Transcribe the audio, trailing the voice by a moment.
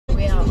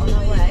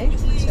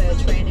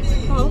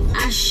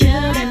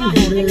shouldn't have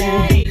let you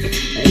go.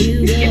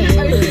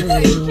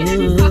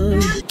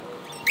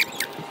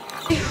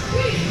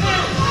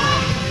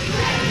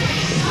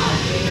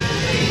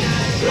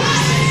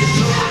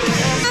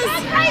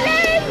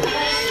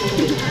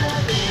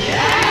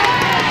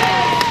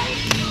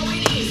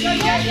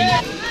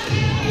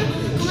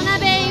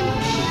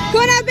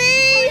 Come on, Abby!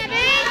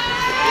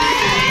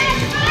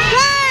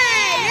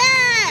 Right,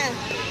 yeah!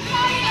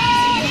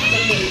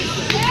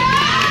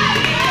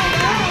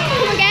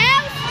 Come on,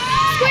 girls!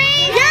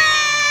 Squeeze!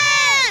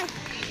 Yeah!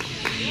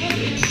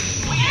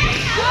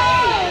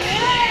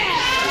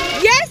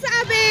 Yes,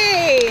 Abby!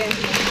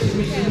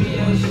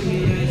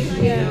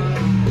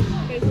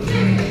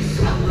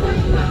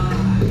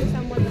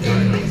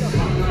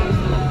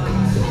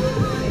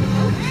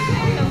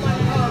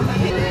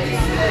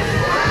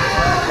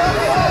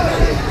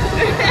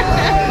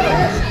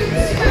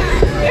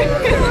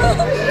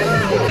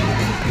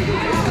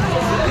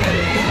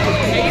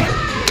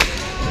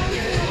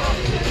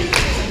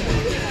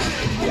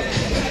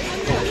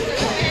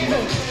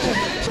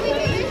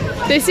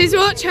 This is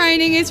what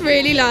training is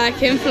really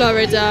like in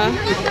Florida.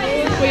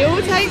 We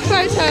all take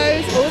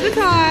photos all the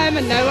time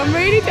and no one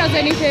really does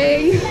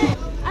anything.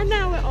 And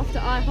now we're off to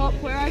IHOP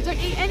where I don't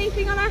eat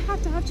anything and I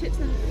have to have chips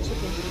and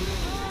chicken.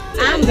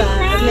 Amber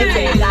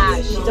admitting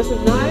that she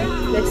doesn't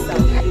know this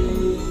stuff.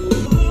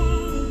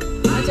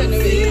 I don't know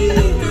what you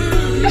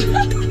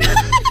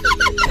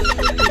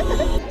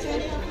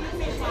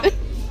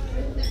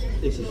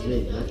This is me,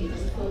 huh?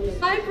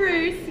 Hi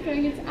Bruce,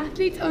 going into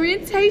athlete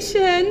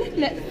orientation.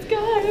 Let's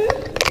go.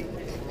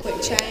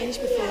 Quick change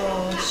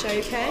before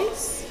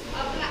showcase.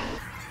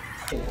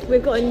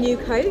 We've got a new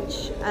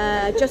coach,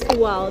 just for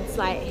Worlds.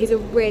 Like, he's a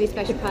really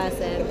special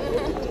person.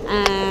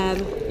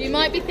 You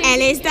might be thinking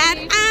Ellie's dad,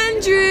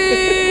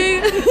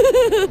 Andrew.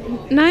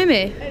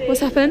 Naomi, what's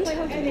happened?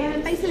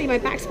 Basically, my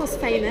back's was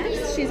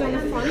famous. She's on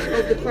the front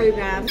of the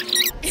program.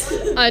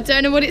 I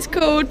don't know what it's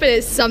called, but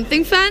it's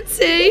something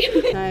fancy.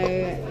 So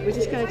we're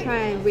just going to try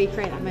and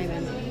recreate that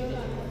moment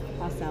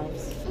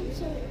ourselves.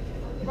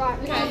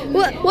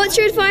 What's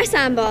your advice,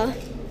 Amber?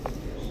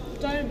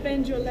 Don't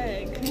bend your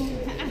leg.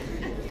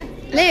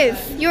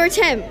 Liv, your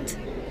attempt.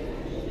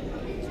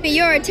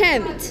 Your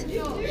attempt.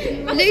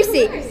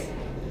 Lucy.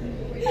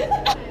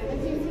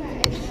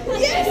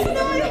 Yes,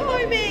 no,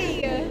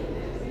 homie!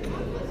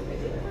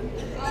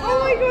 Oh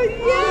my god,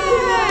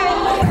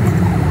 yeah!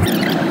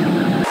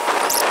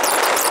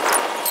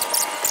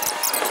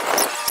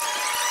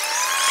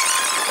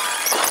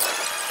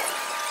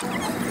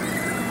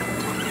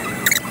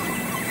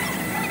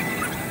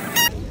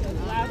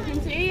 Welcome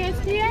to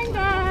ESPN,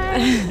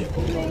 guys.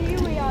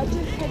 We are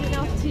just heading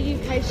off to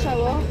UK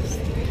show-offs.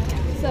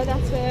 So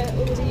that's where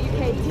all the UK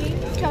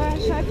teams go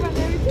and show front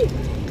their routine.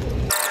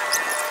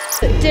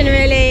 Didn't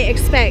really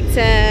expect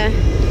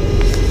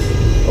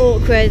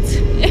awkward,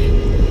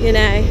 you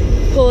know,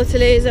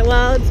 Portaloos at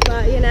Worlds,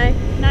 but you know.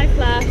 No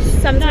flash,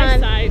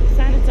 Sometimes- no soap,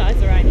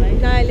 sanitizer only.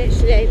 No,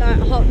 literally,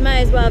 like,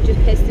 may as well have just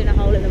pissed in a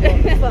hole in the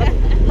wall,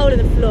 hole in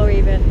the floor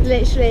even.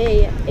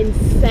 Literally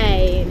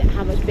insane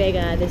how much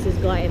bigger this has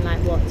got in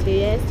like, what, 2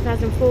 years?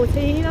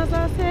 2014 I was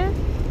last here?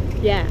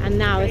 Yeah, and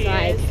now it's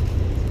like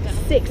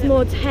 6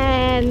 more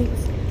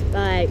tents,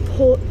 like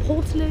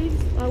Portaloos,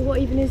 like what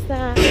even is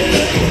that?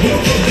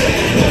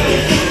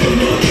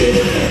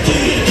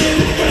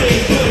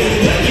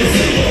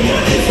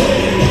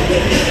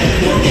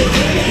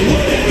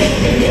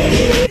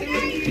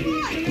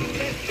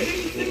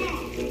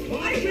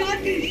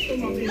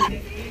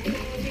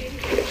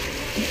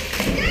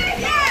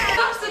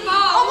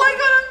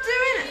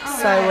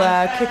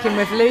 So cooking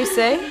with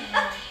Lucy.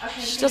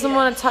 She doesn't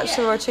want to touch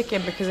the raw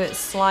chicken because it's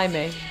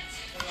slimy.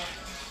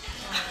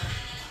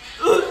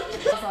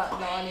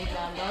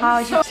 How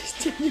are you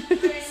just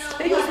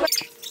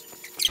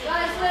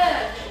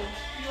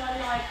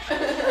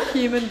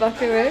human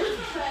buckaroo?